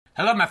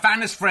Hello, my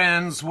finest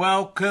friends.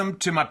 Welcome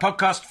to my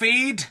podcast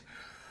feed,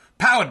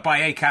 powered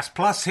by Acast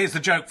Plus. Here's the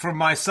joke from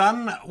my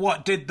son.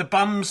 What did the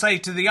bum say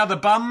to the other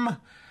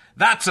bum?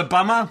 That's a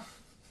bummer.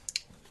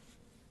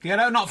 You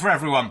know, not for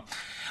everyone.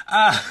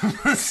 Look,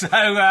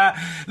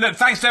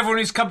 thanks to everyone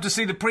who's come to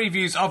see the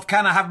previews of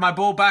Can I Have My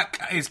Ball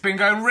Back? It's been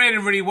going really,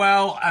 really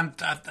well, and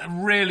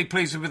I'm really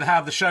pleased with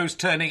how the show's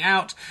turning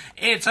out.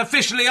 It's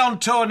officially on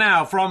tour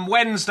now. From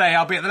Wednesday,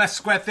 I'll be at the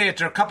Leicester Square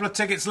Theatre. A couple of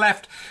tickets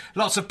left.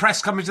 Lots of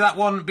press coming to that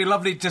one. It'd be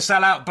lovely to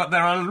sell out, but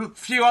there are a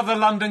few other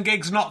London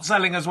gigs not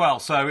selling as well.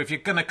 So if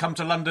you're going to come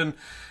to London,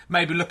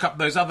 maybe look up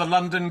those other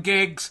London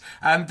gigs.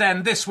 And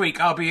then this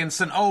week, I'll be in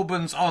St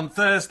Albans on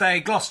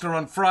Thursday, Gloucester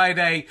on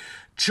Friday,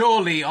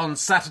 Chorley on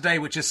Saturday,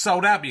 which is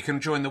sold out, but you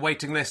can join the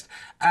waiting list,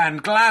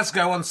 and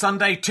Glasgow on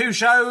Sunday. 2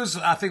 shows.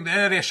 I think the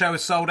earlier show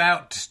is sold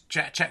out.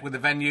 Check with the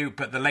venue,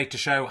 but the later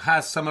show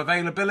has some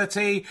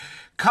availability.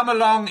 Come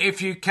along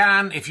if you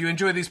can. If you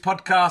enjoy these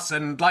podcasts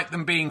and like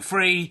them being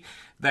free,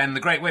 then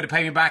the great way to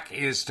pay me back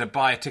is to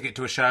buy a ticket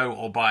to a show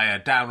or buy a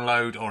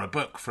download or a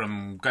book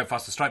from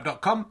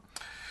gofasterstripe.com.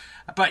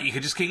 But you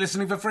can just keep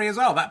listening for free as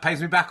well. That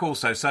pays me back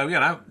also. So, you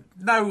know,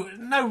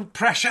 no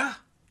pressure.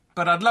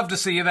 But I'd love to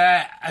see you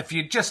there. If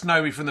you just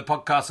know me from the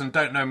podcast and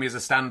don't know me as a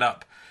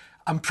stand-up,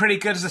 I'm pretty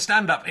good as a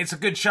stand-up. It's a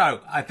good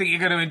show. I think you're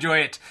going to enjoy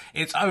it.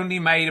 It's only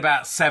made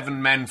about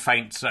 7 men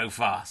faint so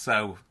far.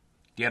 So,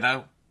 you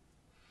know,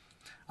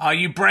 are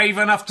you brave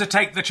enough to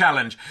take the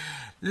challenge?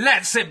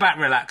 Let's sit back,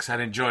 relax,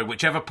 and enjoy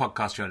whichever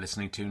podcast you're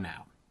listening to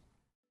now.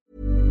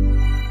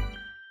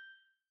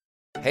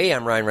 Hey,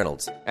 I'm Ryan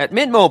Reynolds. At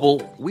Mint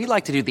Mobile, we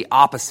like to do the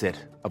opposite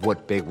of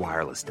what Big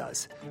Wireless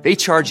does. They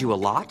charge you a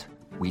lot.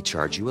 We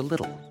charge you a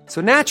little. So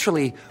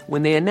naturally,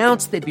 when they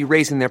announced they'd be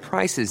raising their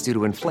prices due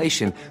to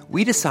inflation,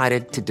 we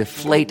decided to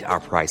deflate our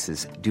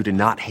prices due to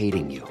not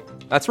hating you.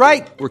 That's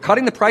right. We're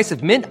cutting the price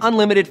of Mint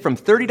Unlimited from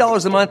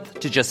 $30 a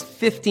month to just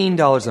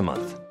 $15 a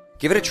month.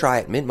 Give it a try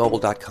at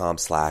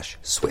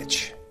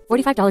mintmobile.com/switch.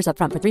 $45 up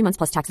front for 3 months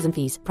plus taxes and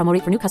fees. Promo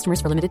rate for new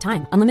customers for limited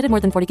time. Unlimited more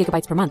than 40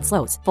 gigabytes per month.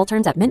 Slows full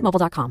terms at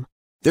mintmobile.com.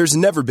 There's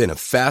never been a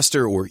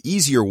faster or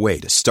easier way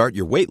to start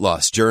your weight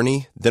loss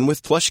journey than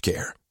with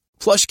PlushCare.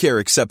 PlushCare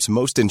accepts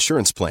most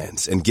insurance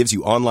plans and gives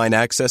you online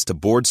access to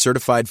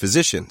board-certified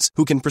physicians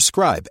who can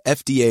prescribe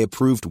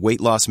FDA-approved weight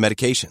loss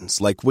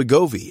medications like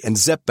Wegovy and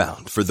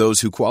Zepbound for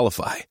those who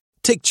qualify.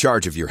 Take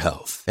charge of your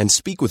health and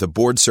speak with a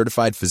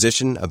board-certified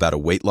physician about a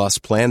weight loss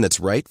plan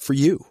that's right for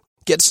you.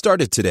 Get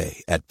started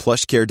today at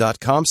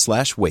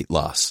plushcare.com/weight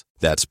loss.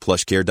 That's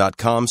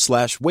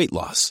plushcare.com/weight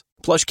loss.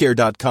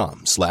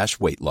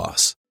 plushcare.com/weight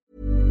loss.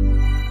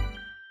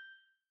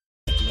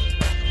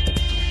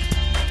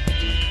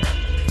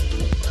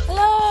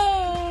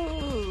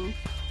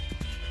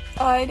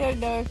 I don't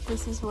know if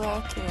this is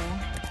working.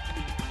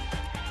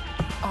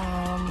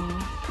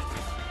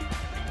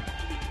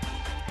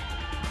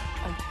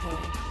 Okay.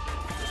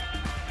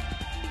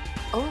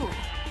 Oh,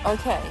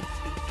 okay.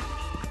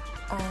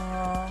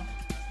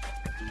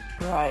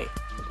 Right.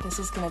 This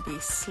is going to be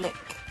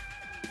slick.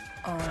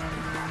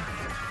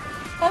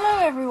 Hello,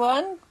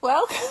 everyone.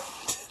 Welcome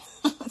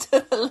to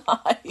the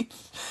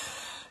live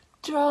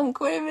Drunk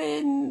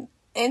Women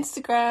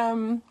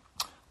Instagram.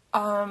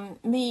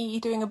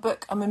 Me doing a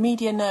book. I'm a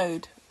media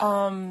node.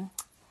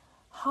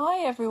 Hi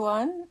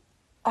everyone.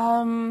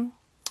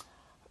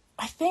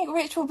 I think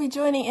Rich will be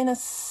joining in a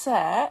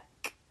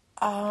sec.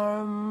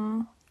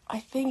 I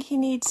think he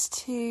needs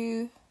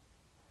to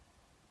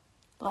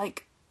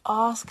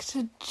ask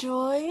to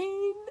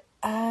join,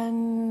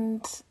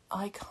 and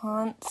I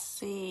can't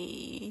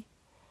see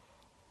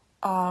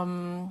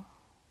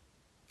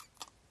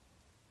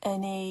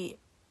any.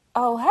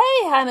 Oh,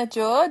 hey, Hannah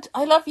George.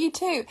 I love you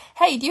too.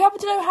 Hey, do you happen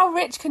to know how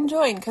Rich can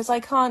join? Because I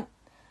can't...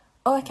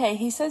 Oh, okay,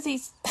 he says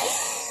he's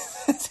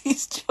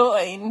he's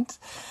joined.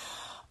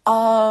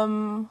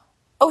 Oh,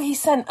 he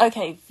sent...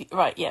 Okay,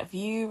 right, yeah,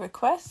 view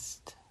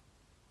request.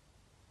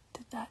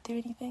 Did that do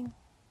anything?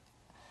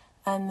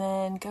 And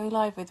then go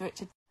live with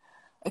Richard.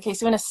 Okay,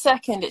 so in a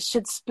second, it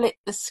should split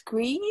the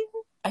screen,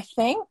 I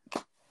think.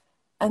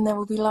 And then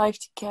we'll be live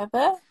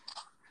together.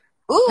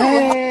 Ooh!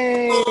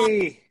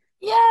 Hey!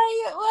 Yay,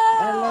 it worked!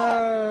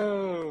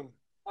 Hello!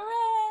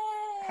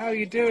 Hooray! How are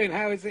you doing?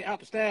 How is it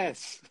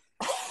upstairs?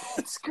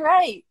 It's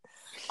great.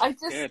 I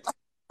Good.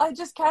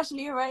 just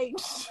casually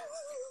arranged.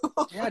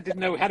 Yeah, I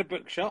didn't know we had a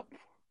bookshop.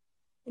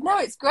 No,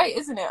 it's great,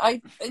 isn't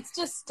it? It's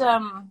just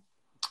a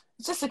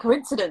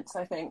coincidence,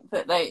 I think,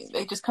 that they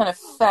just kind of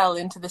fell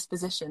into this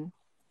position.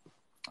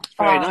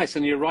 Very nice,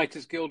 and your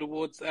Writers Guild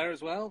Awards there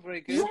as well.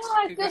 Very good. Yeah,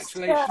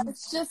 Congratulations.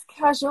 it's just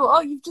casual. Oh,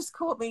 you've just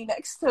caught me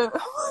next to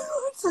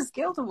what's this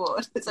Guild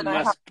Award? I don't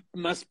know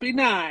Must be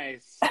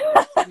nice.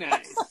 Must be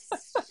nice.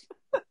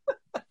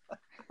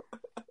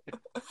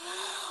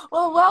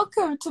 Well,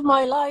 welcome to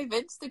my live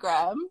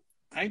Instagram.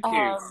 Thank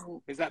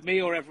you. Is that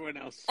me or everyone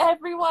else?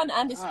 Everyone,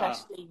 and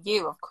especially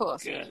you, of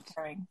course. Good.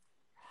 Caring.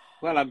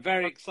 Well, I'm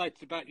very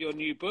excited about your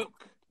new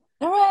book.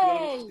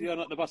 Hooray! You're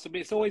not the boss of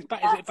me. It's always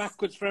back. Is it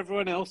backwards for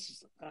everyone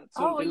else?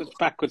 It looks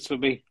backwards for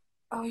me.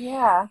 Oh,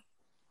 yeah.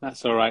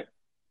 That's all right.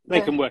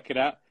 They can work it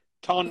out.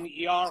 Ton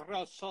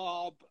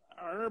Yaroslav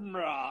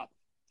Ermra.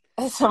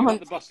 Someone,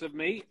 The boss of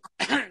me.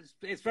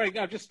 It's very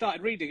good. I've just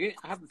started reading it.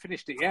 I haven't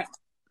finished it yet.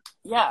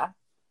 yeah.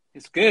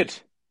 It's good.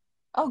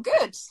 Oh,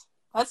 good.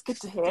 That's good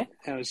to hear.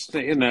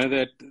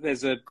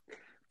 There's a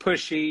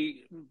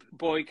pushy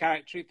boy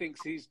character who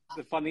thinks he's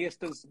the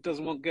funniest,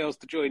 doesn't want girls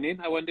to join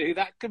in. I wonder who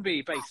that can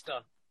be based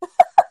on.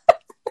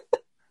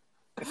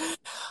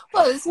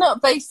 Well, it's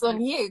not based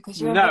on you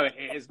because you're No, it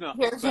is not.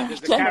 you're But very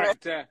there's a generous.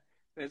 character.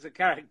 There's a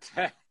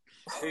character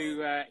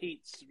who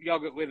eats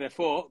yogurt with a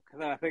fork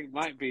that I think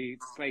might be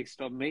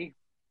based on me.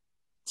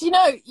 Do you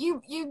know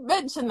you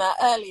mentioned that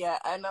earlier,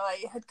 and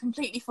I had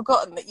completely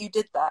forgotten that you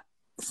did that.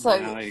 So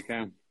Yeah, there you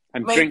go.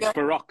 And maybe drinks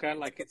Barocca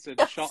like it's a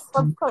shot.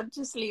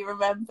 subconsciously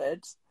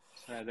remembered.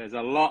 So there's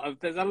a lot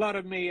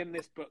of me in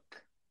this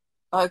book.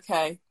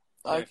 Okay.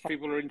 So if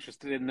people are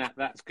interested in that,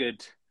 that's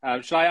good.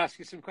 Shall I ask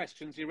you some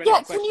questions? You ready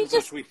Yeah, for can you questions, or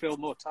just- should we fill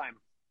more time?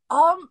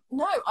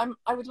 No,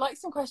 I would like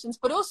some questions,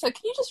 but also,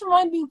 can you just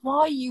remind me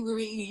why you were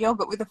eating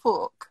yogurt with a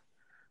fork?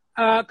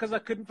 Because I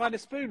couldn't find a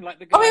spoon like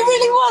the guy. Oh, it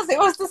really was. It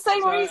was the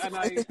same So, reason and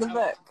as in the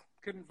book.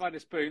 couldn't find a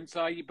spoon,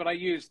 so I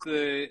used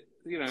the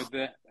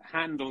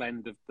handle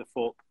end of the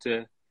fork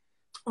to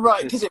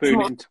Right, because it's spoon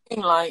more into-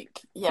 like,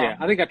 yeah.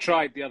 I think I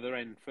tried the other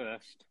end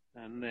first,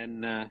 and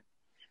then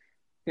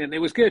and it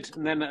was good.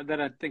 And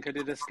then I think I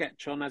did a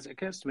sketch on As It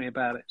Occurs to Me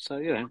about it.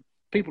 So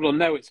people will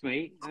know it's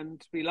me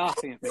and be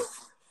laughing at me.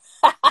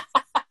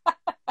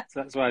 So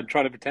that's why I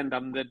try to pretend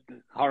I'm the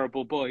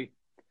horrible boy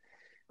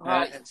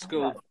Right. at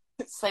school.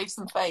 Save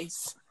some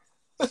face.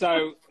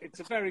 So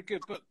it's a very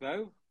good book,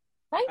 though.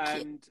 Thank you.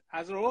 And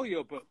as are all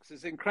your books,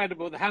 it's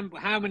incredible.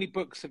 How many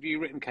books have you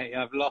written, Katie?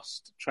 I've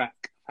lost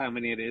track of how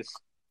many it is.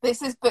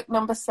 This is book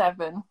number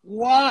 7.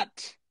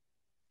 What?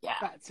 Yeah.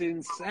 That's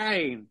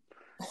insane.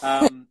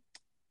 And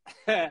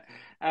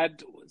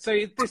so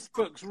this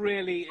book's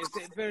really, is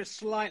it very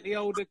slightly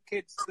older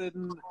kids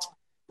than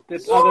the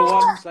other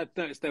ones? I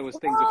noticed there was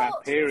things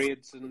about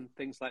periods and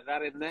things like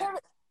that in there.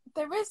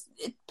 There is,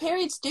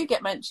 periods do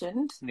get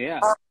mentioned,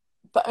 Yeah.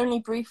 but only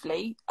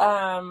briefly.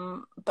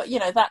 But,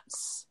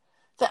 that's...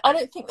 I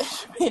don't think there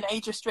should be an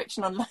age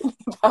restriction on learning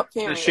about I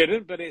periods.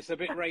 shouldn't, but it's a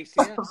bit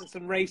racier. There's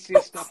some racier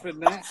stuff in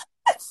there.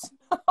 It's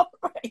not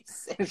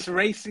racist. It's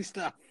racy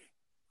stuff.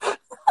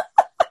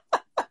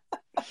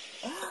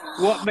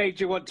 What made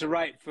you want to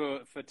write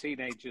for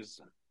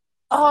teenagers?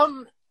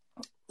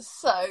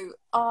 So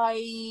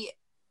I've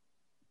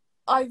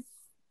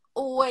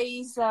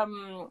always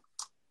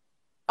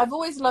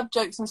loved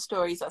jokes and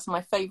stories. That's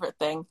my favourite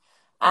thing.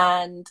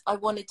 And I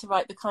wanted to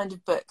write the kind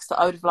of books that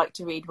I would have liked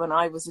to read when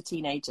I was a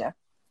teenager.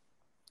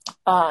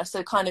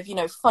 So kind of,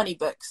 funny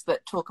books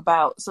that talk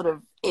about sort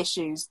of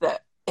issues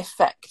that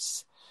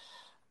affect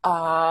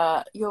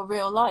your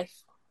real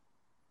life.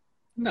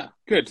 No,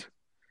 good.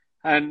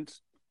 And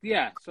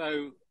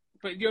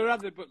but your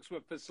other books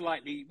were for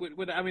slightly,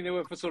 they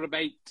were for sort of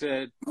 8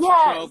 to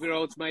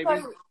 12-year-olds maybe?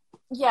 So,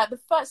 the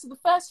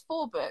first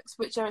 4 books,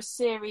 which are a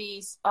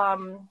series,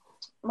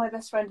 My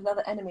Best Friend and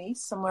Other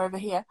Enemies, somewhere over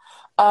here,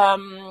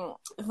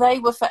 they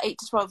were for 8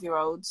 to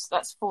 12-year-olds.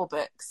 That's 4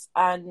 books.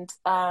 And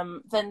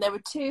then there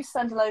were 2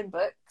 standalone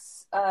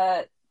books,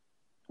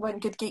 When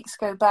Good Geeks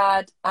Go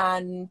Bad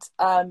and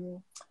The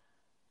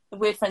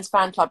Weird Friends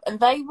Fan Club. And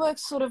they were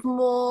sort of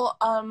more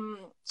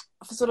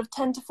for sort of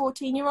 10 to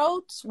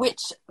 14-year-olds,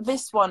 which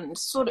this one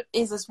sort of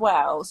is as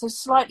well. So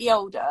slightly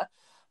older,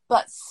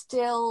 but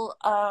still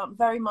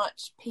very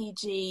much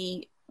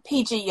PG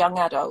young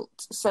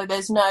adult. So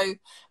there's no,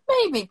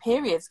 maybe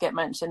periods get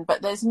mentioned,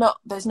 but there's no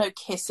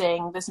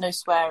kissing, there's no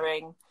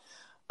swearing.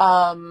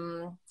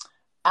 And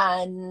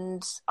I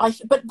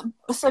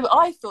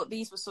thought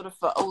these were sort of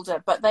for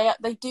older, but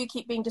they do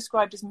keep being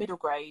described as middle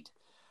grade,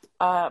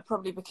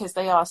 probably because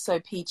they are so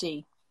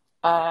PG.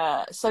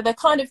 So they're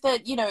kind of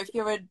if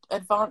you're an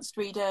advanced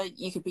reader,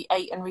 you could be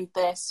 8 and read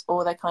this,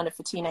 or they're kind of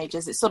for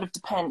teenagers. It sort of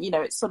depends,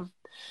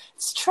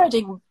 it's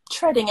treading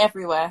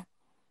everywhere.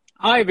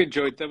 I've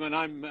enjoyed them, and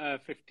I'm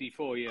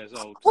 54 years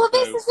old. Well,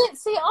 this is it.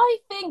 See, I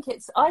think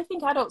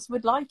adults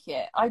would like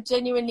it. I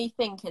genuinely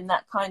think in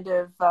that kind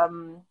of,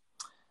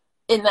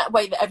 in that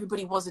way that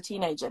everybody was a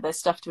teenager, there's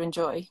stuff to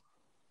enjoy.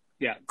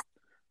 Yeah.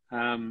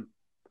 And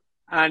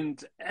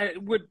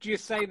would you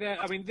say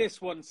that? I mean,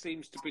 this one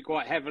seems to be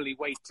quite heavily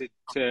weighted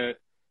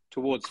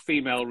towards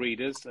female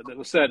readers. That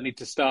was certainly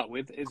to start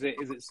with. Is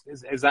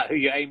that who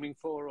you're aiming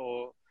for,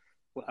 or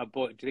do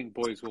you think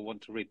boys will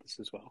want to read this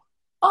as well?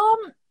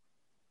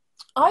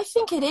 I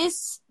think it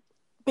is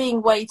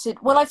being weighted.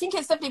 Well, I think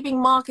it's definitely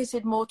being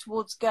marketed more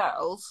towards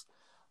girls.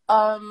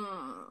 Probably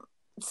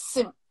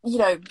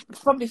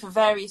for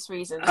various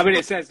reasons. I mean,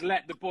 it says,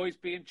 let the boys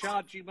be in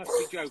charge. You must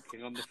be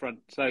joking on the front.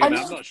 So I'm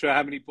not sure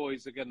how many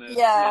boys are going to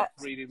love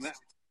reading that.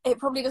 It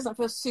probably doesn't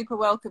feel super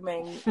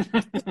welcoming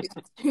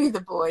to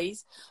the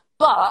boys.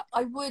 But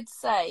I would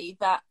say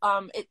that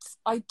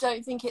I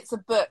don't think it's a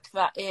book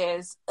that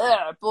is,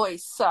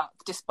 boys suck,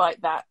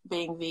 despite that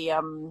being the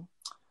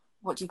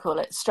what do you call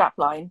it,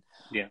 strapline.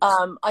 Yeah.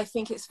 I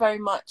think it's very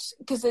much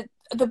because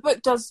the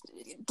book does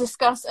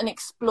discuss and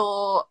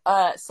explore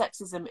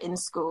sexism in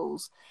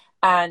schools,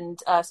 and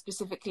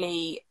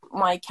specifically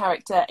my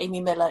character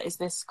Amy Miller is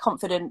this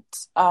confident,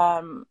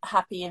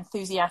 happy,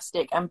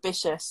 enthusiastic,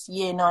 ambitious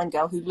Year 9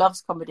 girl who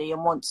loves comedy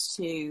and wants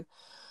to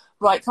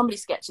write comedy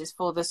sketches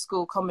for the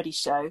school comedy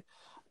show.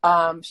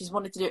 She's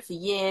wanted to do it for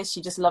years.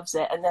 She just loves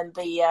it. And then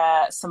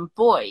some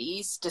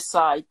boys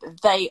decide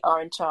that they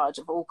are in charge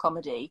of all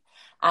comedy,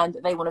 and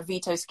they want to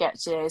veto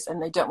sketches,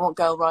 and they don't want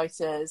girl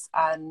writers.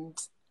 And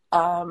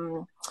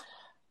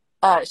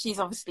she's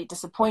obviously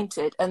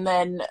disappointed. And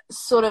then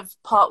sort of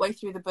partway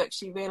through the book,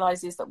 she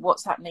realizes that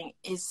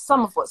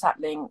some of what's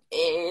happening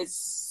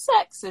is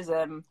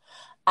sexism.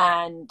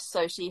 And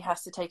so she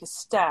has to take a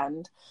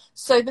stand.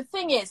 So the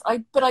thing is,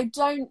 I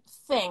don't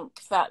think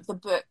that the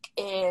book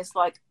is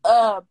like,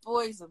 oh,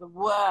 boys are the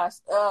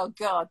worst. Oh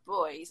God,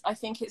 boys. I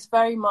think it's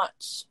very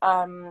much,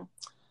 the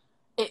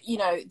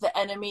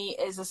enemy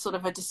is a sort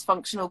of a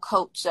dysfunctional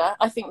culture.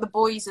 I think the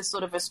boys are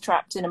sort of as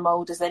trapped in a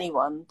mold as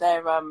anyone.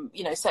 They're,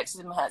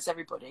 sexism hurts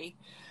everybody.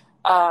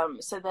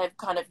 So they've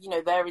kind of,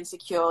 they're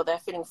insecure. They're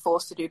feeling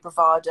forced to do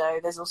bravado.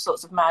 There's all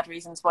sorts of mad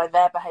reasons why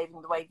they're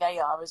behaving the way they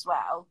are as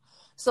well.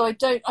 So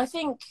I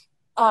think,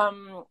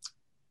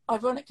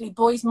 ironically,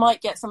 boys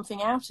might get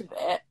something out of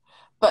it,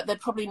 but they're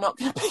probably not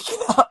going to pick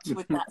it up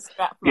with that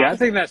strap line. Yeah, I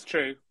think that's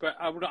true. But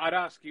I'd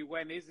ask you,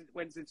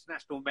 when's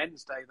International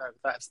Men's Day, though?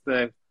 That's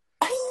the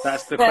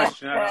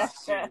question I'd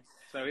ask you.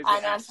 So is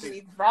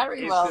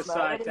the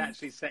site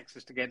actually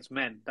sexist against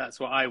men? That's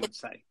what I would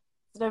say.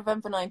 It's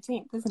November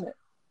 19th, isn't it?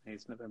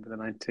 It's November the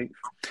 19th.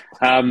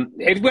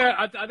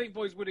 I think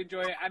boys would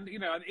enjoy it. And,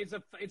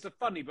 it's a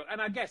funny book. And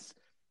I guess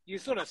you're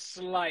sort of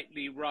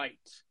slightly right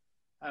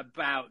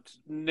about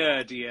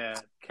nerdier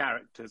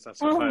characters, I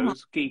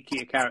suppose,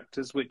 geekier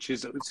characters, which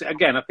is,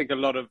 again, I think a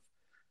lot of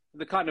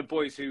the kind of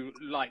boys who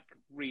like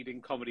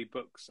reading comedy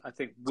books, I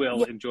think,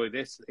 will enjoy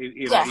this,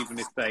 even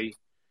if they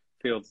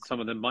feel, some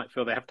of them might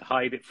feel they have to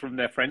hide it from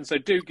their friends. So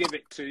do give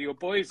it to your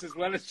boys as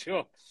well as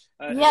your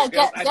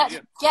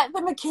get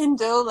them a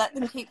Kindle, let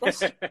them keep their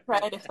secret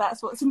if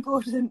that's what's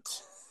important.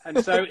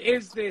 And so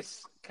is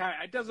this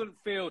character, it doesn't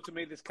feel to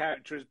me this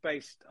character is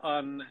based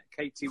on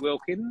Katie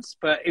Wilkins,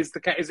 but is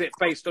it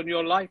based on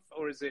your life,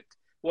 or is it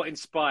what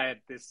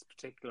inspired this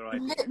particular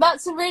idea?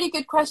 That's a really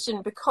good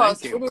question,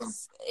 because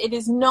it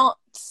is not,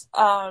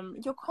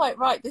 you're quite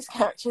right, this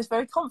character is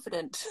very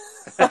confident.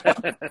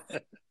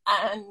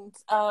 And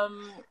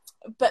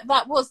but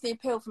that was the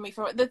appeal for me,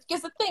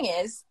 because the thing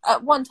is,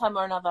 at one time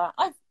or another,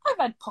 I've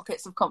had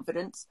pockets of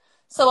confidence,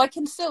 so I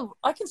can still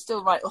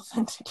write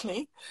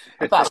authentically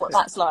about what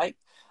that's like.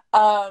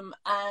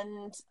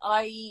 And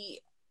I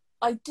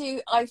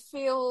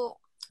feel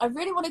I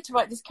really wanted to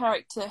write this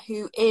character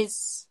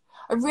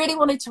I really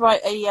wanted to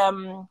write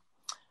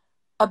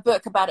a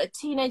book about a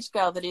teenage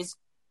girl that is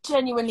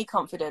genuinely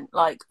confident,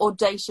 like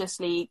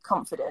audaciously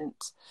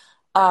confident,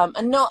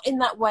 and not in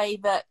that way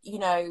that,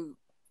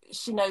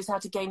 she knows how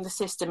to game the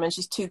system and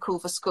she's too cool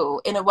for school,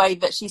 in a way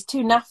that she's too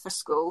naff for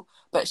school,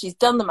 but she's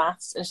done the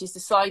maths and she's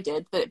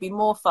decided that it'd be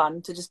more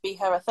fun to just be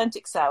her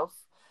authentic self,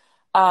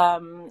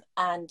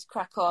 and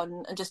crack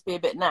on and just be a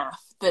bit naff.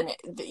 Than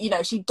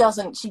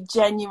she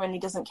genuinely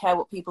doesn't care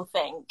what people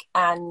think.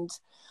 And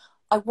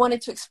I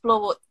wanted to explore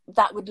what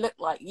that would look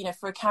like,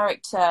 for a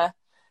character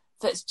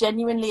that's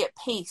genuinely at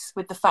peace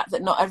with the fact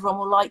that not everyone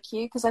will like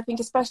you. Because I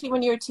think especially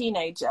when you're a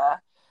teenager,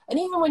 and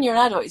even when you're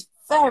an adult, it's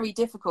very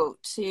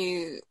difficult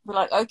to be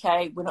like,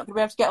 okay, we're not going to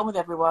be able to get on with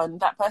everyone.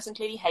 That person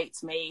clearly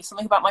hates me.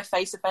 Something about my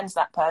face offends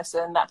that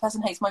person. That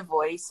person hates my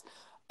voice.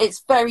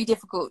 It's very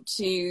difficult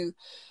to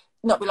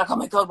not be like, oh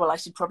my God, well, I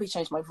should probably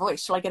change my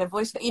voice. Shall I get a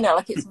voice?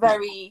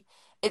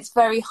 It's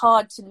very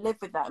hard to live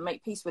with that and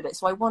make peace with it.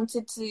 So I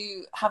wanted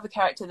to have a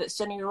character that's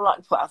genuinely like,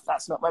 well,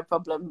 that's not my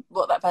problem.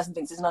 What that person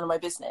thinks is none of my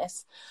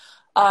business.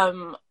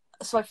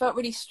 So I felt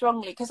really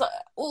strongly, because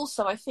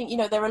I think,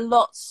 there are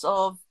lots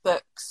of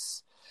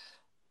books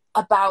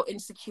about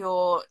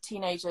insecure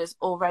teenagers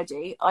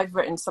already. I've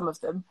written some of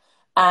them,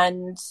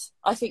 and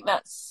I think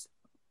that's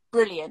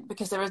brilliant,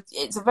 because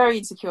it's a very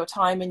insecure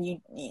time, and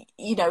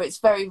it's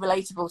very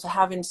relatable to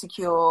have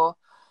insecure.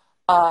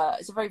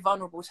 It's a very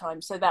vulnerable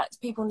time, so that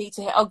people need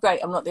to hear, oh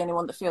great, I'm not the only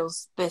one that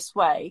feels this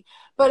way.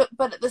 But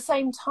at the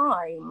same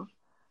time,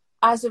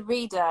 as a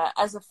reader,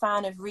 as a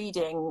fan of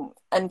reading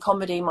and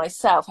comedy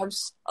myself,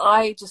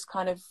 I just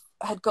kind of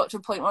had got to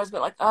a point where I was a bit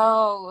like,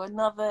 oh,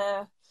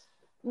 another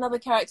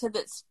character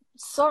that's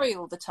sorry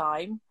all the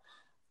time.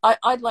 I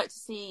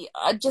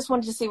just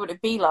wanted to see what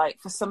it'd be like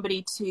for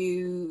somebody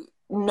to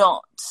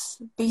not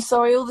be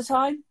sorry all the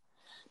time.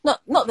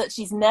 Not that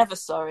she's never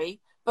sorry,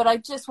 but I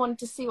just wanted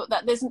to see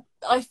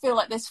I feel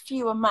like there's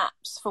fewer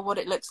maps for what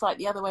it looks like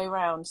the other way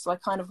around. So I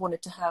kind of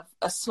wanted to have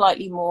a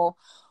slightly more,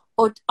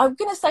 I'm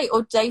going to say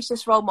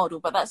audacious role model,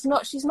 but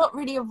she's not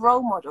really a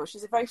role model.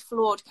 She's a very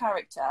flawed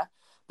character,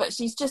 but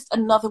she's just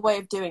another way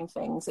of doing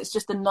things. It's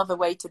just another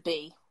way to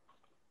be.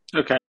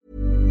 Okay.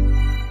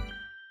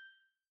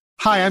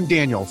 Hi, I'm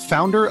Daniel,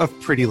 founder of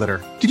Pretty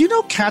Litter. Did you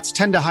know cats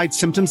tend to hide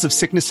symptoms of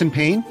sickness and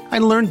pain? I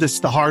learned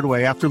this the hard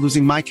way after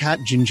losing my cat,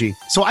 Gingy.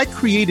 So I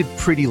created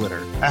Pretty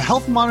Litter, a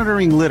health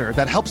monitoring litter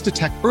that helps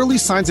detect early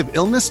signs of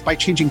illness by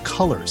changing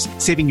colors,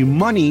 saving you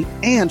money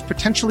and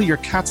potentially your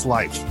cat's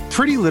life.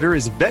 Pretty Litter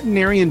is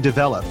veterinarian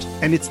developed,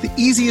 and it's the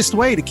easiest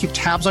way to keep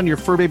tabs on your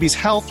fur baby's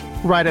health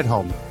right at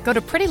home. Go to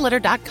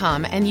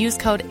prettylitter.com and use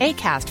code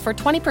ACAST for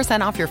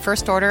 20% off your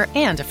first order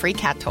and a free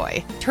cat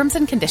toy. Terms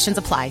and conditions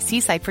apply. See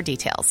site for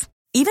details.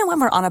 Even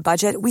when we're on a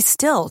budget, we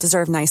still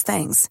deserve nice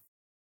things.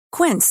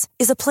 Quince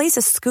is a place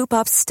to scoop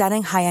up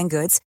stunning high-end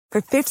goods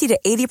for 50 to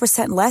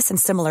 80% less than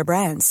similar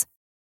brands.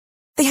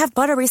 They have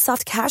buttery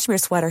soft cashmere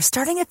sweaters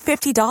starting at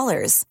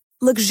 $50,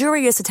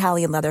 luxurious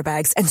Italian leather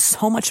bags, and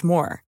so much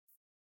more.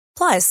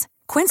 Plus,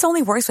 Quince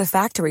only works with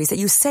factories that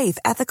use safe,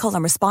 ethical,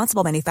 and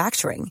responsible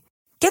manufacturing.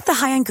 Get the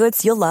high-end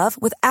goods you'll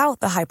love without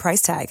the high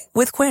price tag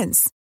with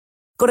Quince.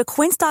 Go to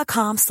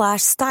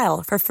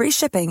quince.com/style for free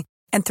shipping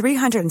and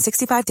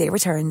 365-day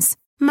returns.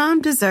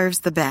 Mom deserves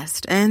the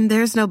best, and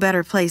there's no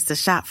better place to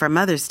shop for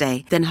Mother's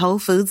Day than Whole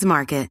Foods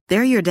Market.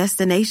 They're your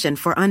destination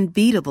for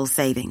unbeatable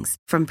savings,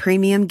 from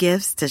premium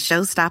gifts to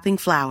show-stopping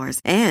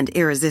flowers and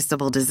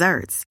irresistible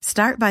desserts.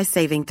 Start by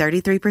saving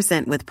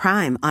 33% with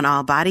Prime on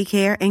all body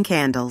care and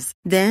candles.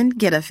 Then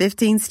get a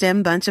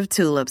 15-stem bunch of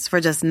tulips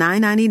for just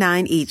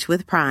 $9.99 each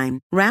with Prime.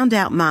 Round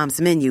out Mom's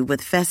menu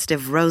with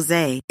festive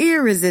rosé,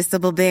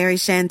 irresistible berry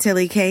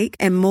chantilly cake,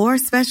 and more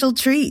special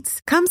treats.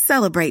 Come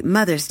celebrate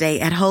Mother's Day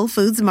at Whole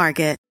Foods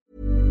Market.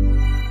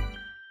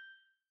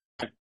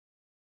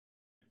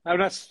 Oh,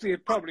 you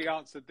probably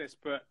answered this,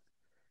 but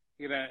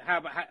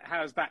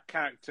how's that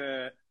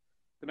character?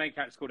 The main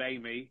character's called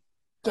Amy.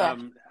 Yeah.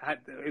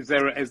 Is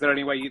there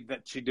any way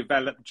that she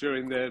developed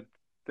during the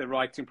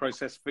writing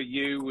process for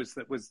you?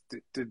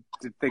 Did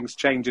things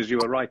change as you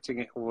were writing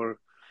it, or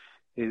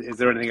is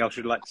there anything else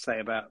you'd like to say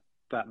about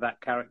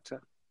that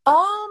character?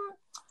 You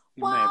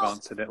may have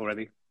answered it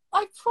already.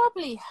 I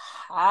probably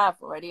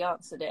have already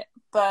answered it,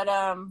 but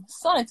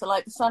starting to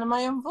like the sound of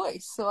my own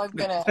voice, so I'm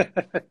gonna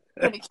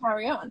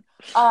carry on.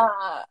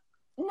 I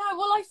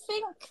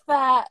think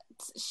that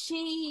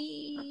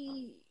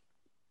she's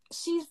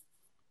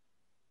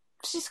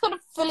kind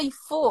of fully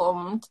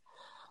formed.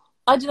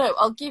 I don't know.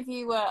 I'll give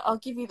you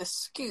the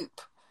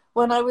scoop.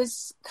 When I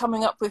was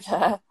coming up with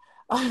her,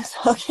 I was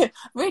like,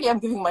 really, I'm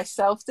giving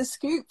myself the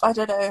scoop. I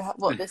don't know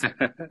what this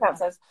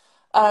counts as.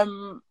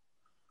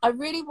 I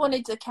really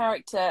wanted a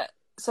character,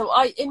 so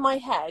in my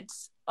head,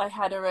 I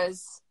had her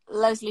as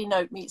Leslie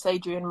Knope meets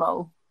Adrian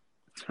Mole.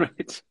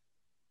 Right.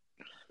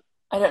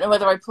 I don't know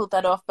whether I pulled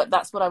that off, but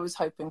that's what I was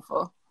hoping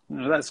for.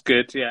 Oh, that's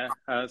good, yeah.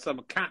 Some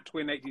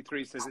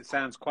Catwin83 says it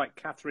sounds quite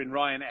Catherine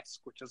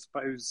Ryan-esque, which I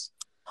suppose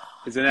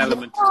is an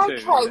element too.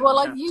 Okay, well,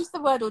 I've used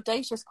the word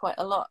audacious quite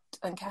a lot,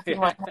 and Catherine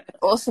Ryan had an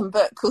awesome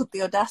book called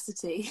The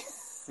Audacity.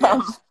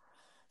 Yes.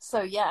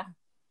 So, yeah.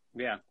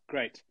 Yeah,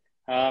 great.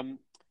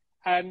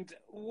 And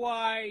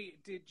why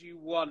did you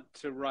want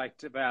to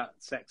write about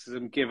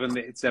sexism, given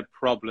that it's a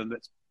problem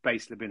that's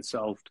basically been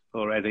solved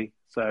already?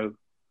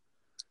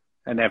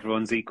 And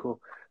everyone's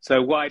equal.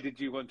 So why did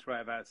you want to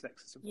write about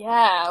sexism?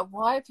 Yeah,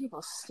 why are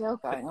people still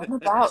going on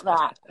about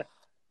that?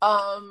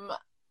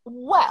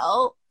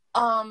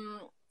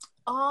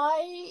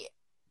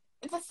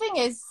 The thing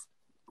is,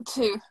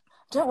 I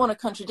don't want to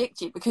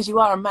contradict you because you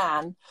are a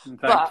man.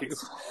 Thank you.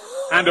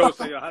 And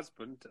also your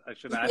husband, I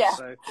should add. Yeah.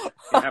 So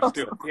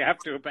you have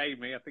to obey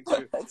me. I think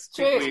that's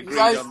true. We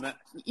agreed on that.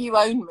 You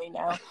own me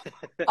now.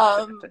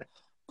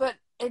 But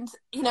in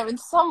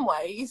some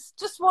ways,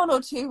 just one or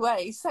two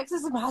ways,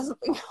 sexism hasn't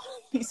been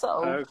completely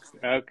solved.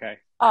 Okay.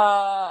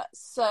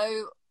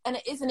 And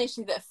it is an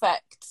issue that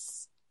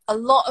affects a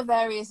lot of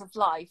areas of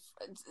life.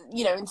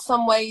 In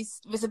some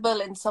ways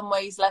visible, in some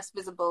ways less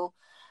visible.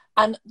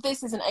 And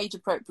this is an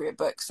age-appropriate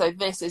book, so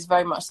this is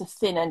very much the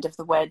thin end of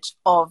the wedge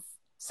of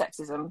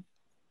sexism.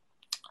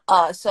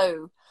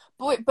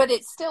 But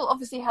it still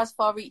obviously has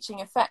far-reaching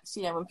effects.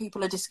 When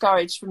people are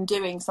discouraged from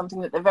doing something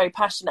that they're very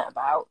passionate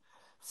about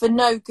for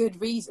no good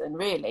reason,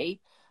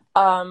 really.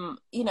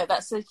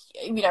 That's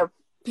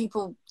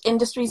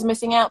industries are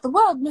missing out, the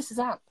world misses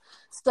out.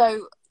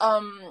 So,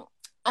 and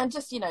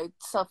just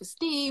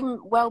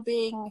self-esteem,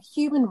 well-being,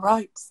 human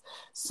rights.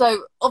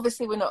 So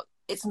obviously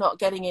it's not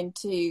getting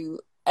into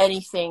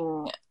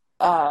anything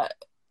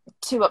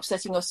too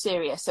upsetting or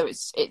serious, so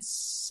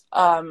it's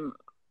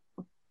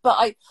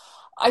but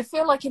I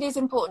feel like it is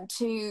important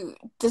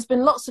there's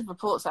been lots of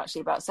reports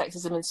actually about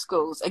sexism in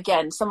schools,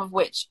 again, some of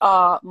which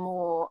are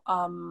more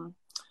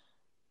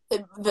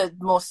the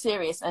more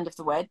serious end of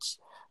the wedge,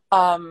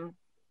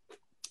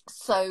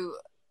 so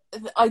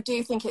I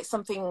do think it's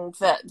something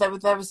that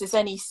there was this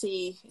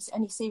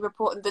NEC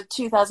report, the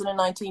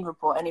 2019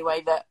 report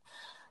anyway, that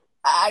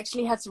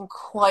actually had some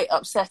quite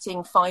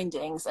upsetting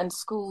findings, and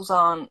schools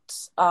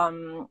aren't,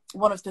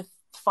 one of the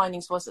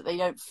findings was that they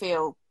don't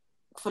feel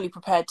fully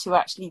prepared to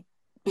actually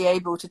be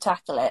able to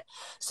tackle it.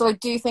 So I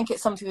do think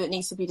it's something that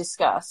needs to be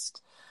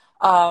discussed.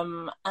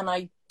 And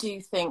I do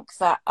think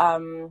that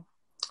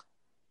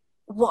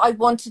what I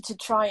wanted to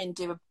try and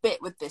do a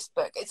bit with this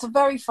book. It's a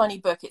very funny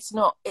book. It's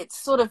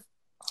sort of,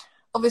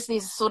 obviously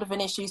it's sort of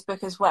an issues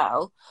book as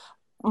well.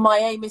 My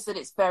aim is that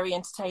it's very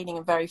entertaining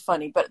and very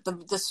funny, but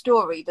the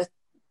story,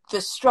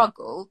 the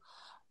struggle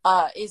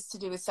is to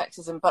do with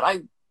sexism. But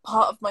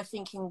part of my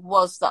thinking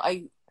was that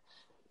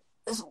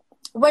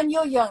when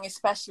you're young,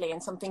 especially,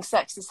 and something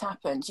sexist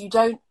happens, you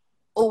don't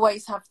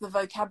always have the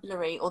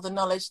vocabulary or the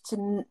knowledge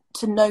to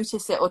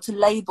notice it or to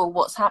label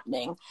what's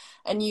happening.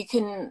 And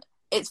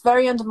it's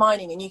very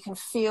undermining, and you can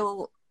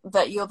feel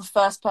that you're the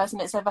first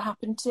person it's ever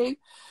happened to.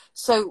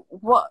 So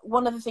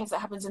one of the things that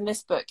happens in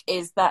this book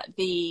is that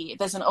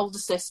there's an older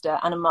sister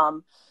and a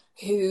mum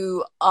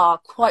who are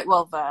quite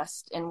well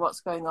versed in what's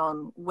going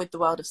on with the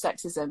world of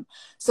sexism.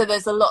 So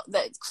there's a lot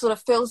that sort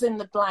of fills in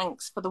the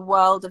blanks for the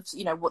world of,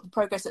 what the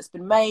progress that's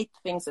been made,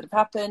 things that have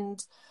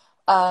happened.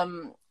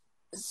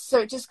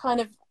 So just kind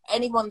of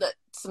anyone that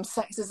some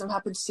sexism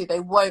happens to, they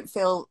won't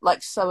feel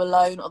like so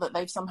alone or that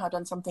they've somehow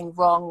done something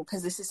wrong,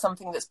 because this is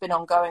something that's been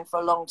ongoing for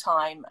a long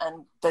time,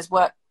 and there's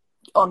work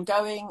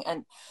ongoing,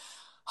 and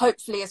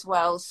hopefully as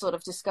well sort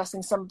of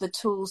discussing some of the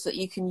tools that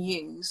you can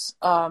use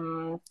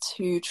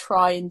to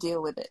try and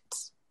deal with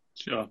it.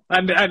 Sure.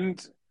 And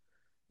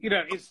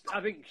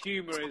I think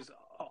humour is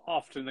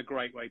often a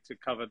great way to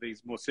cover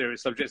these more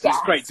serious subjects. Yes.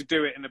 It's great to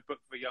do it in a book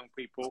for young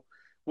people.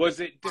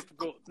 Was it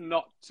difficult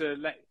not to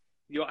let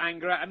your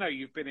anger out? I know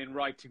you've been in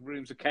writing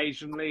rooms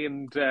occasionally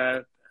and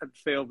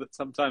feel that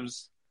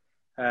sometimes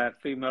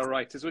female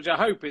writers, which I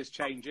hope is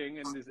changing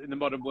in the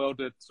modern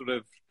world, are sort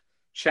of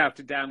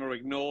shouted down or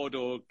ignored,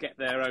 or get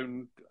their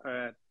own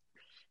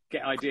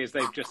get ideas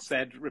they've just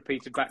said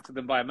repeated back to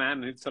them by a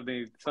man, and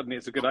suddenly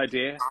it's a good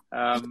idea.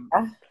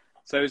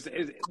 So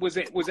was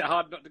it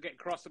hard not to get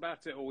cross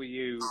about it, or were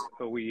you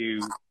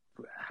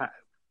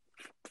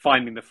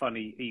finding the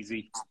funny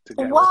easy to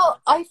get? Well,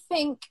 I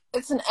think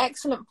it's an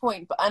excellent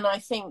point, and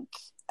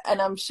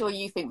I'm sure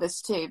you think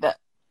this too, that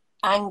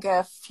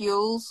anger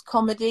fuels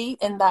comedy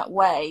in that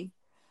way.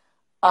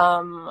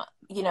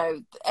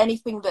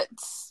 Anything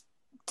that's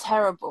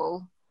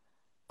terrible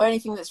or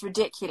anything that's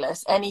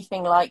ridiculous,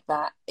 anything like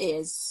that,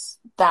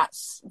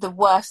 that's the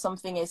worst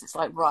something is. It's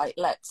like, right,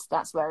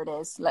 that's where it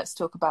is. Let's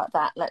talk about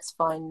that. Let's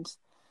find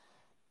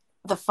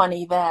the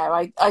funny there.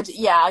 I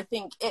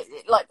think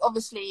it like,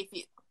 obviously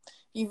if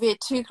you veer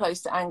too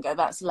close to anger,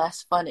 that's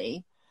less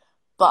funny.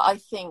 But I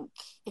think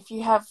if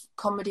you have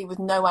comedy with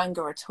no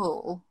anger at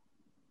all,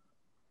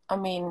 I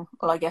mean,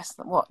 well, I guess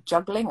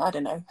juggling? I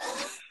don't know.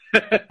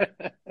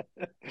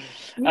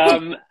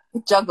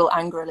 Juggle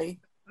angrily.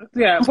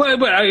 Yeah, well,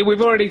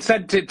 we've already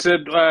sent it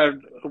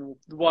to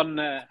one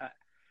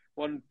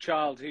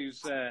child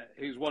who's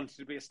wanted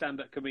to be a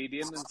stand-up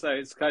comedian, and so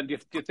it's kind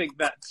of. Do you think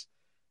that's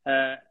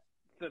a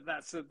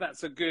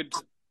good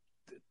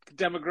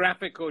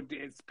demographic, or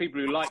it's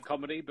people who like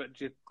comedy? But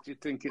do you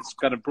think it's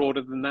kind of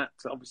broader than that?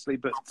 Obviously,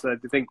 but do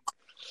you think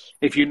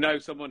if you know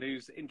someone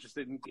who's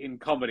interested in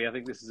comedy, I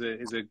think this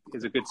is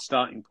a good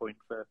starting point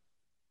for.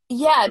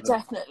 Yeah,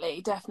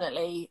 definitely.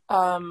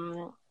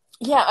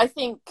 I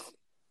think.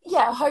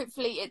 Yeah,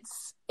 hopefully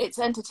it's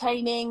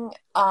entertaining.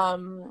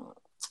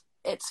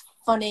 It's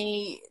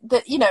funny.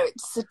 That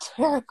it's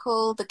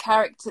satirical. The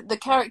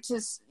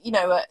characters.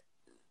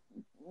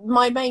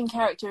 My main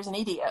character is an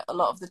idiot a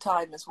lot of the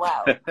time as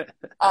well.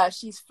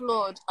 She's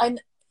flawed. I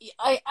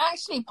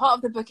actually, part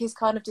of the book is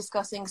kind of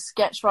discussing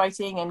sketch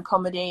writing and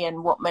comedy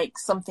and what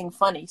makes something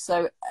funny.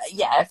 So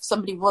if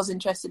somebody was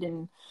interested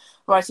in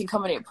writing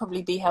comedy, it'd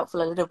probably be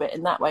helpful a little bit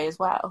in that way as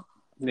well.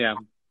 Yeah.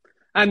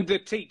 And the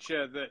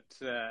teacher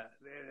that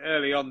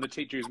early on, the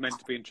teacher who's meant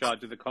to be in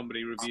charge of the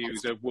comedy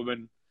reviews, a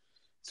woman,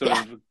 sort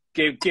of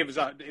gives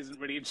up, isn't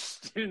really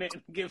interested in it,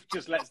 and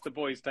just lets the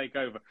boys take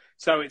over.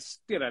 So it's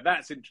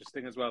that's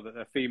interesting as well, that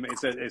a female,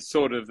 it's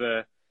sort of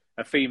a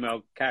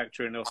female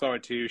character in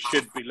authority who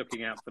should be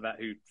looking out for that,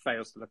 who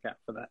fails to look out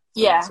for that.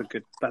 So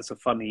that's a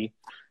funny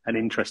and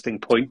interesting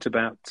point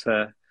about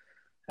the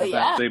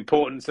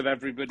importance of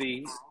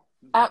everybody.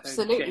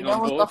 Absolutely, no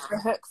one's off the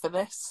hook for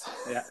this.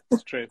 Yeah,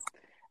 it's true.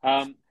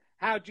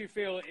 How do you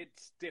feel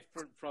it's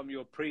different from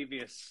your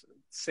previous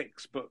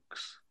 6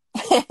 books?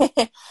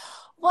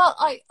 Well,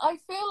 I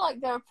feel like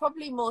there are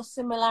probably more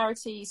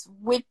similarities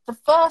with the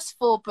first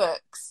 4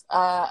 books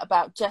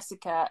about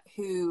Jessica,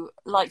 who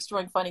likes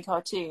drawing funny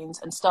cartoons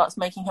and starts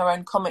making her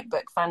own comic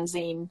book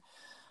fanzine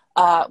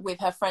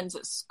with her friends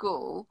at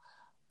school.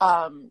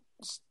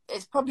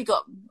 It's probably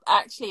got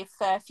actually a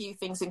fair few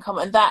things in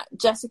common. And that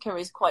Jessica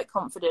is quite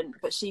confident,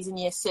 but she's in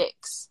year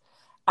 6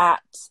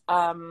 at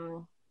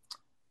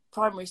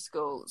primary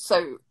school,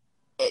 so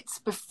it's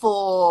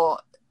before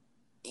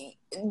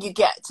you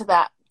get to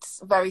that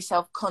very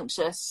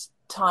self-conscious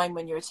time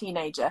when you're a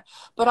teenager.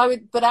 But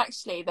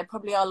actually there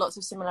probably are lots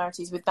of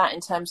similarities with that in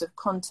terms of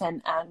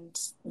content and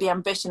the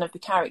ambition of the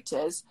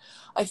characters.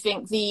 I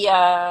think the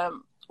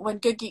When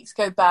Good Geeks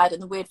Go Bad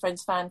and the Weird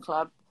Friends Fan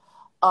Club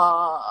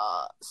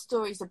are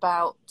stories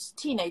about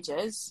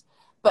teenagers,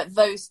 but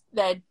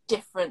they're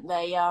different.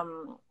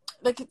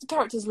 The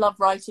characters love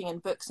writing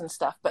and books and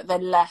stuff, but they're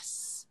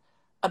less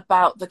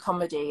about the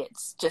comedy.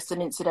 It's just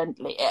an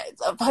incidentally,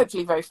 it's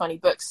hopefully very funny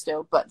books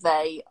still, but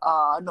they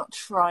are not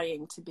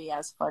trying to be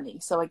as funny.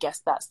 So I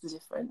guess that's the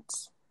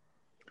difference.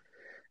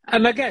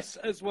 And I guess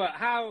as well,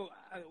 how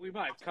we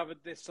might have covered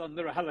this on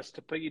the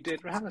RHLSTP, you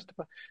did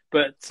RHLSTP,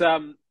 but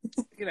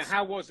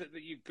how was it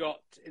that you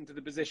got into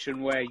the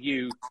position where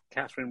you,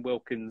 Catherine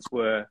Wilkins,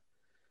 were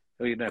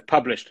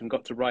published and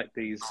got to write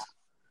these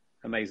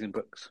amazing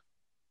books?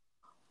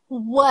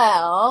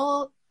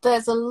 Well,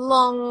 there's a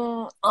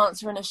long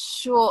answer and a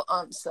short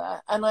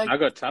answer, and I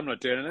got time. I'm not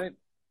doing anything.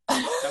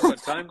 I've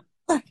got time.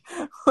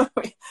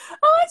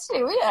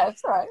 Actually, yeah,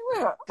 it's all right.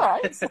 We're all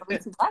right. So we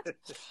did that.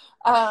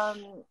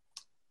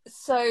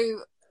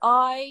 So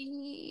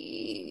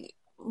I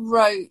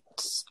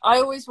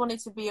always wanted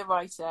to be a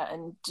writer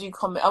and do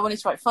I wanted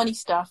to write funny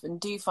stuff and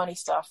do funny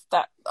stuff.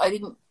 That I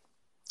didn't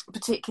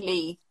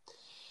particularly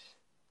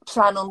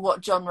plan on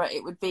what genre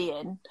it would be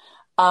in.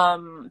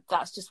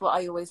 That's just what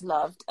I always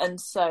loved.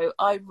 And so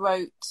I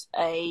wrote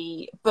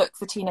a book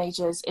for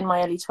teenagers in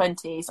my early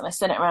 20s, and I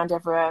sent it around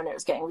everywhere and it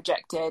was getting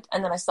rejected.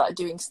 And then I started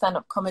doing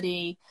stand-up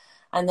comedy,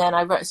 and then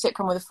I wrote a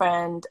sitcom with a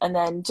friend, and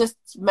then just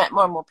met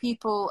more and more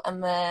people.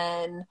 And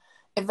then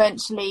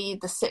eventually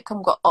the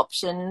sitcom got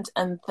optioned,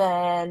 and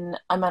then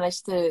I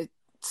managed to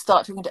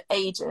start talking to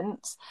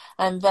agents,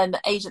 and then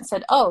the agent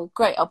said, "Oh,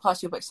 great, I'll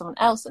pass your book to someone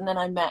else." And then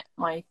I met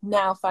my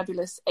now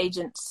fabulous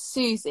agent,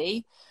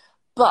 Susie,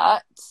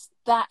 but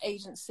that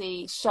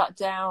agency shut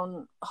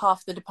down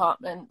half the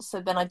department,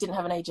 so then I didn't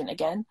have an agent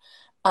again,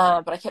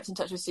 but I kept in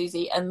touch with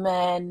Susie. And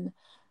then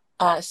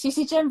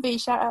Susie Genby,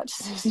 shout out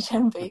to Susie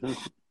Genby.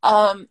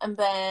 And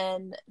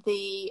then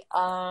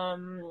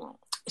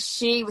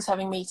she was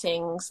having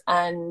meetings,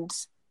 and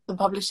the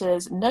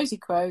publishers, Nosy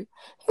Crow,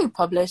 who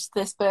published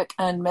this book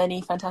and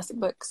many fantastic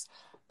books,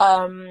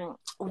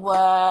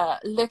 were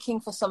looking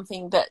for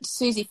something that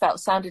Susie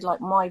felt sounded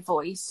like my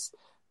voice,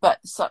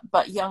 but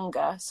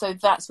younger. So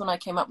that's when I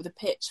came up with a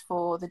pitch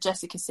for the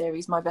Jessica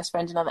series, My Best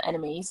Friend and Other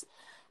Enemies,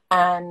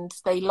 and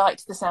they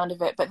liked the sound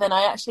of it. But then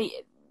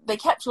they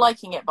kept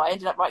liking it, but I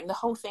ended up writing the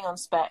whole thing on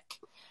spec.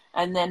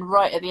 And then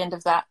right at the end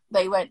of that,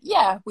 they went,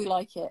 "Yeah, we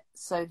like it."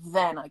 So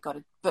then I got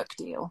a book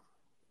deal.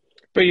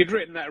 But you'd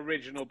written that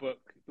original book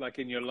like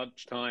in your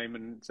lunchtime,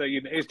 and so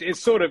it's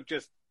sort of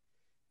just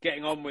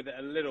getting on with it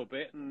a little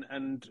bit,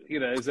 and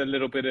there's a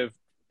little bit of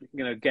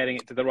getting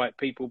it to the right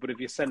people. But if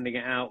you're sending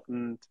it out,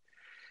 and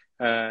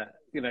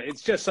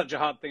it's just such a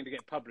hard thing to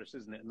get published,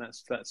 isn't it? And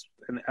that's.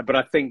 But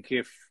I think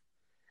if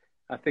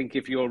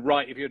you're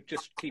right, if you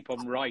just keep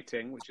on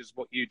writing, which is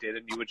what you did,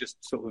 and you were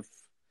just sort of,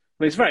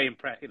 it's very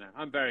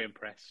I'm very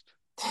impressed.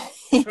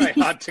 It's very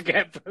hard to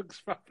get books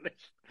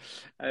published,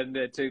 and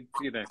is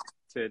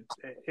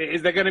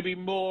there going to be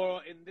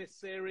more in this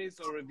series,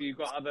 or have you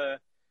got other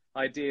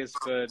ideas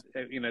for?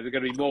 There going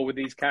to be more with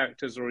these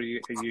characters, or are you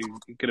going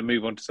to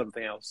move on to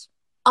something else?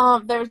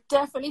 There is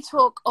definitely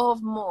talk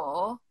of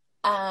more.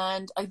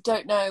 And I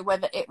don't know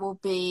whether it will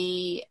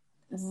be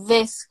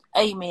this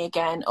Amy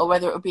again, or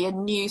whether it will be a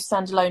new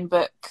standalone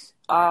book,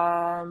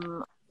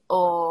 and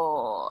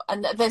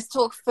there's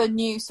talk for a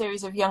new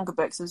series of younger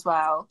books as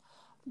well,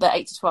 the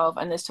 8 to 12,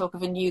 and there's talk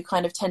of a new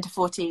kind of 10 to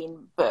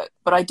 14 book,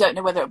 but I don't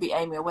know whether it'll be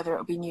Amy or whether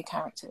it'll be new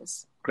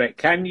characters. Great.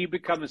 Can you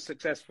become as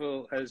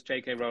successful as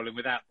J.K. Rowling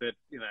without the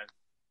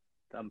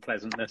the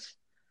unpleasantness,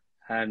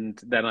 and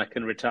then I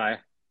can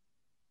retire?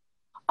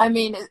 I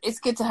mean, it's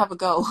good to have a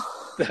goal.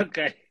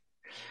 Okay.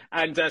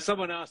 And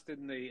someone asked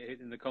in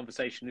the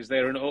conversation, is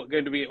there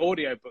going to be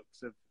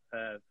audiobooks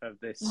of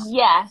this?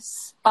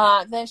 Yes,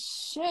 there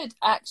should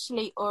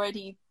actually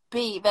already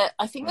be.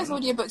 I think there's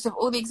audiobooks of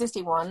all the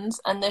existing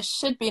ones, and there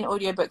should be an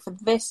audiobook for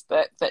this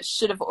book that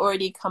should have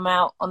already come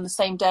out on the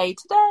same day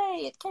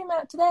today. It came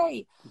out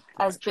today.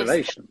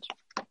 Congratulations.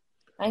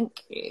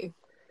 Thank you.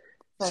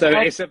 So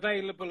it's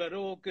available at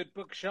all good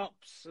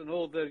bookshops and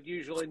all the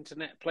usual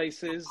internet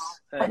places,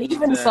 and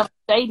even some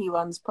daily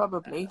ones,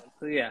 probably.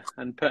 Yeah,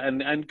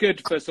 and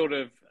good for sort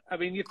of. I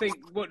mean, you think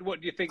what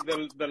do you think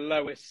the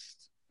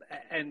lowest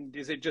end?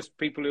 Is it just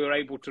people who are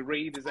able to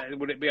read?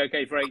 Would it be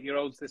okay for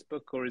 8-year-olds this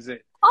book, or is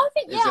it? I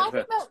think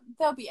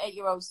there'll be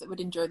 8-year-olds that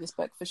would enjoy this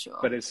book for sure.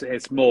 But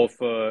it's more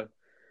for.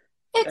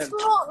 It's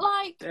more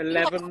like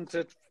 11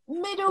 to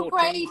middle 14.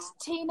 grade,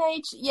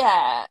 teenage,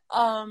 yeah.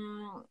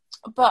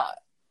 But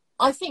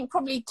I think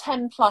probably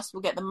 10 plus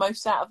will get the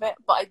most out of it,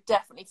 but I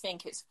definitely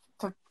think it's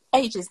for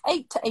ages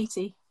 8 to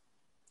 80.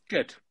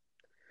 Good.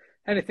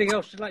 Anything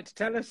else you'd like to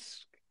tell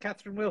us,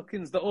 Catherine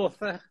Wilkins, the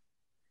author?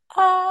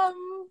 I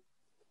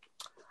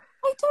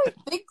don't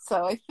think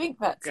so. I think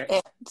that's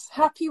it.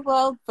 Happy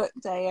World Book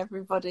Day,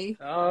 everybody.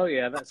 Oh,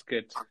 yeah, that's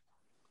good.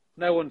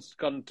 No one's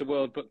gone to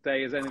World Book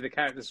Day as any of the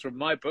characters from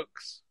my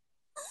books.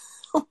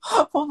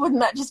 Well,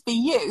 wouldn't that just be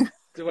you?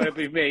 Would it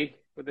be me?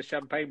 With a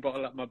champagne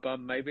bottle up my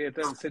bum, maybe. I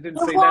didn't see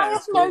Why that.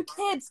 have no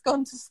kids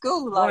gone to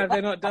school like that? Why have they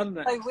not done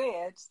that? So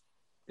weird.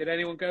 Did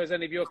anyone go as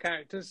any of your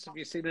characters? Have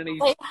you seen any?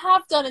 They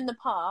have done in the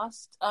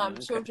past.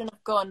 Children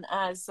have gone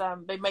as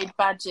they made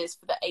badges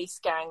for the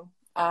Ace Gang.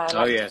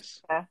 Oh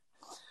yes.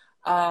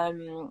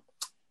 And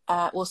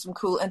or some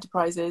cool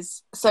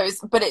enterprises. So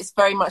it's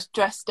very much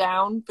dressed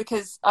down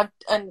because I'm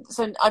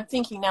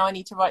thinking now I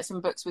need to write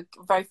some books with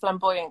very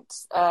flamboyant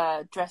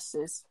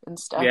dresses and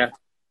stuff. Yeah.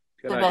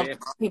 Good idea. Then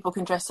people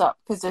can dress up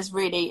because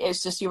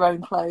it's just your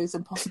own clothes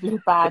and possibly a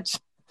badge.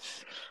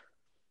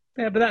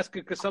 Yeah, but that's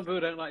good because some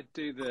people don't like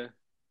to do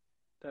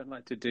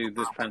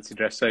the fancy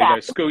dress. So, you know,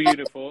 school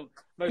uniform.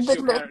 Most of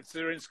your characters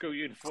are in school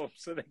uniform,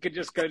 so they can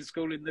just go to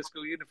school in their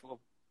school uniform.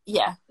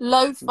 Yeah,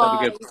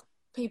 lo-fi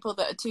people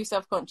that are too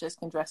self-conscious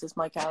can dress as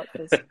my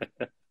characters.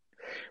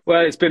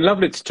 Well, it's been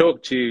lovely to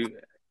talk to you,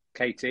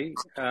 Katie.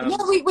 Yeah,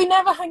 we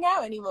never hang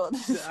out anymore.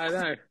 I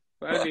know,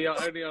 only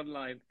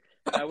online.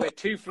 We're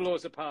 2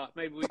 floors apart.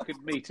 Maybe we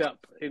could meet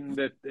up in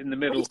the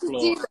middle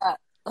floor. Do that.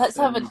 Let's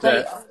have a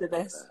date after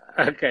this.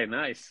 Okay,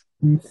 nice.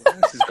 This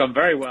has gone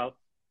very well.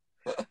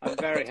 I'm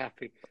very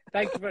happy.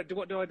 Thank you.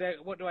 What do I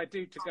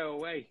do to go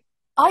away?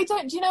 I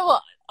don't. Do you know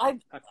what?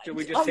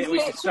 We just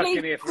stuck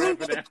in here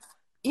forever now.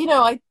 You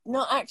know, I'm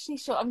not actually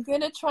sure. I'm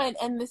going to try and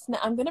end this now.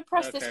 I'm going to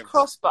press this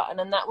cross button,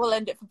 and that will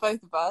end it for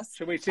both of us.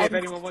 Shall we see if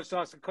anyone wants to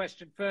ask a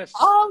question first?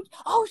 Oh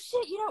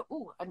shit! You know.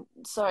 Oh, I'm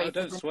sorry. Oh,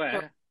 don't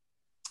swear.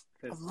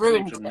 I've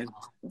ruined it.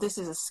 This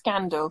is a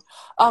scandal.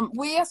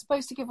 We are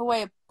supposed to give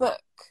away a book.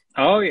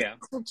 Oh yeah.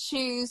 To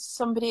choose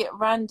somebody at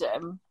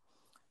random.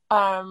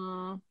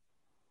 I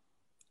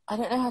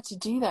don't know how to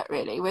do that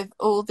really. With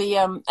all the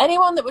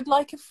anyone that would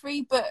like a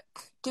free book,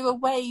 do a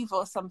wave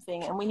or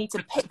something, and we need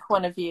to pick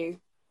one of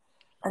you,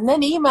 and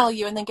then email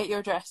you, and then get your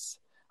address.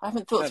 I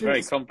haven't thought through.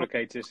 Very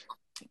complicated.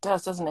 It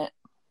does, doesn't it?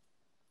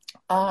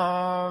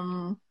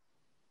 Oh,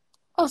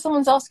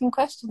 someone's asking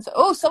questions.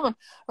 Oh, someone.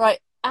 Right,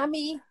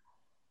 Amy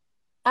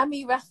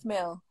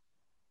Rathmill.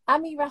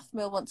 Amy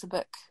Rathmill wants a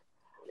book.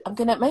 I'm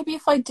gonna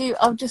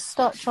I'll just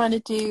start trying to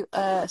do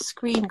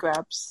screen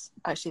grabs.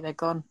 Actually, they're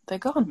gone.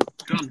 Gone.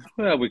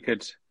 Well, we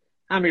could.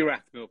 Amy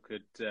Rathmill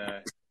could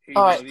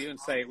email you and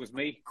say it was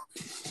me.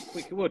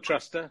 We'll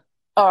trust her.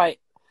 All right.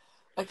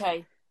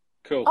 Okay.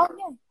 Cool. Oh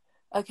yeah.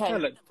 Okay. Oh,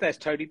 look, there's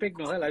Tony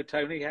Bignell. Hello,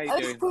 Tony. How you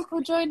doing? There's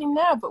people joining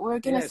now, but we're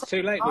gonna. Yeah, it's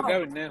too late. We're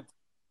going now.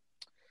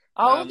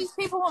 Oh, all these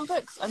people want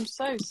books. I'm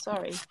so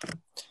sorry.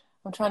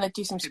 I'm trying to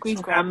do some screen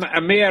grabs.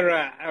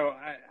 Amira.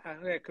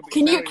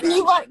 Can you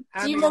write?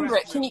 Do you remember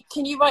it?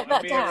 Can you write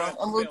that down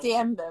and we'll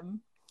DM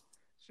them?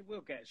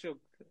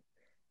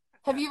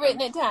 Have you written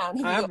it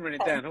down? I haven't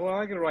written it down. Well,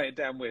 I'm going to write it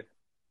down with.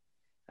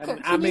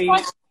 Amy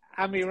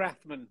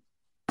Rathman.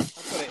 I've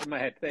got it in my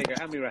head. There you go.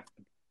 Amy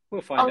Rathman. We'll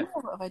find it.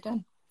 Oh, what have I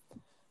done?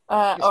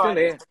 You're still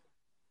here.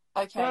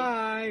 Okay.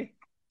 Bye.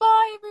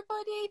 Bye,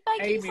 everybody.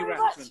 Thank Amy you so Rathman.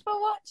 much for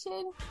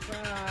watching.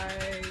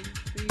 Bye.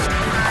 See you.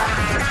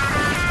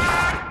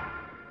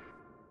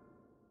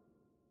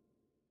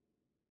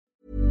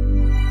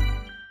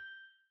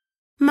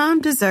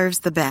 Mom deserves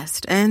the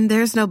best, and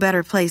there's no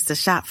better place to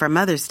shop for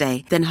Mother's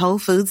Day than Whole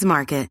Foods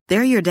Market.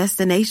 They're your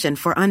destination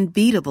for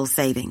unbeatable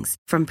savings,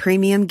 from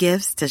premium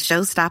gifts to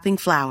show-stopping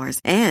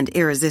flowers and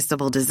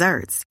irresistible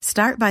desserts.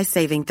 Start by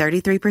saving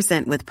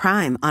 33% with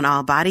Prime on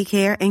all body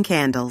care and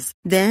candles.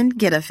 Then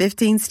get a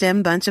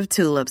 15-stem bunch of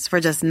tulips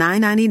for just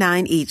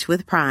 $9.99 each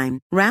with Prime.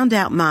 Round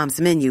out Mom's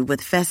menu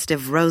with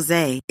festive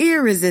rosé,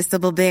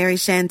 irresistible berry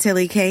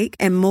chantilly cake,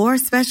 and more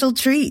special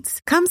treats.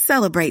 Come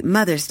celebrate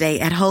Mother's Day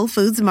at Whole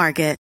Foods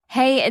Market.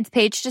 Hey, it's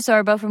Paige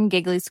DeSorbo from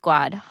Giggly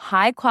Squad.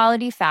 High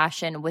quality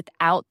fashion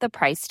without the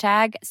price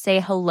tag. Say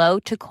hello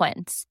to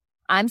Quince.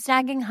 I'm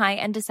snagging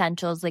high-end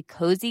essentials like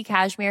cozy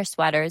cashmere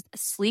sweaters,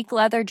 sleek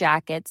leather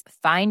jackets,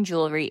 fine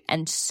jewelry,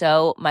 and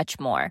so much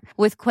more.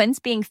 With Quince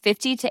being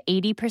 50 to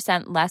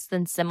 80% less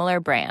than similar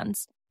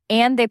brands.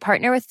 And they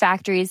partner with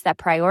factories that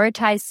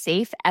prioritize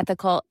safe,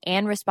 ethical,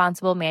 and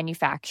responsible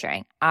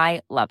manufacturing.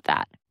 I love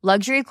that.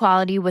 Luxury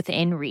quality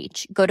within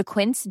reach. Go to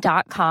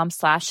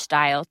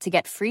quince.com/style to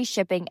get free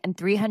shipping and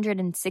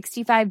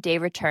 365-day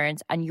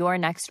returns on your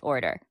next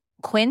order.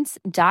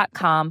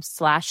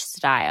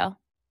 Quince.com/style.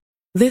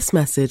 This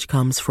message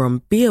comes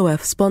from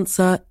BOF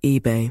sponsor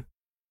eBay.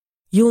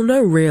 You'll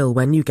know real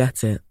when you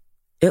get it.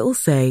 It'll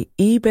say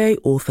eBay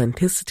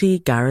Authenticity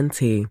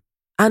Guarantee.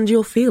 And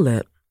you'll feel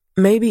it.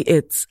 Maybe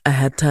it's a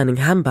head-turning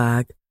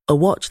handbag, a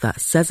watch that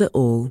says it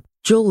all,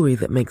 jewelry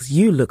that makes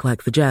you look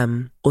like the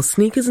gem, or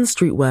sneakers and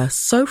streetwear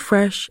so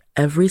fresh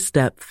every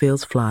step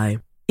feels fly.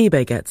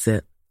 eBay gets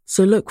it.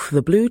 So look for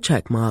the blue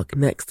check mark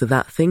next to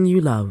that thing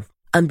you love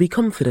and be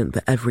confident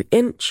that every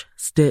inch,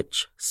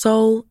 stitch,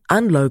 sole,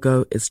 and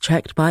logo is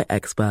checked by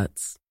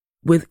experts.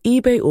 With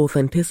eBay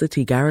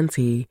Authenticity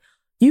Guarantee,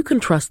 you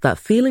can trust that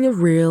feeling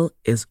of real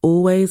is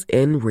always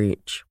in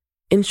reach.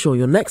 Ensure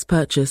your next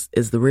purchase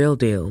is the real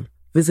deal.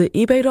 Visit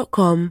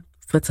ebay.com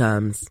for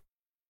terms.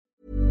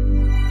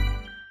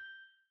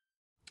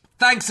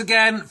 Thanks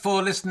again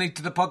for listening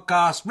to the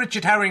podcast.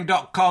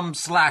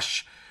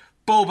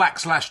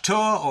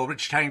 richardherring.com/ballback/tour or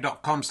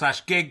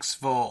richardherring.com/gigs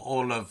for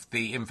all of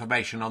the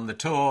information on the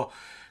tour.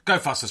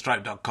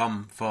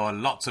 GoFasterStroke.com for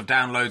lots of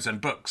downloads and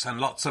books and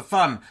lots of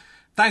fun.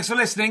 Thanks for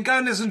listening. Go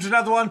and listen to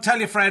another one. Tell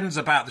your friends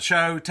about the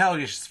show. Tell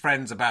your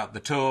friends about the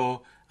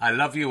tour. I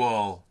love you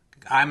all.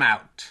 I'm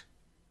out.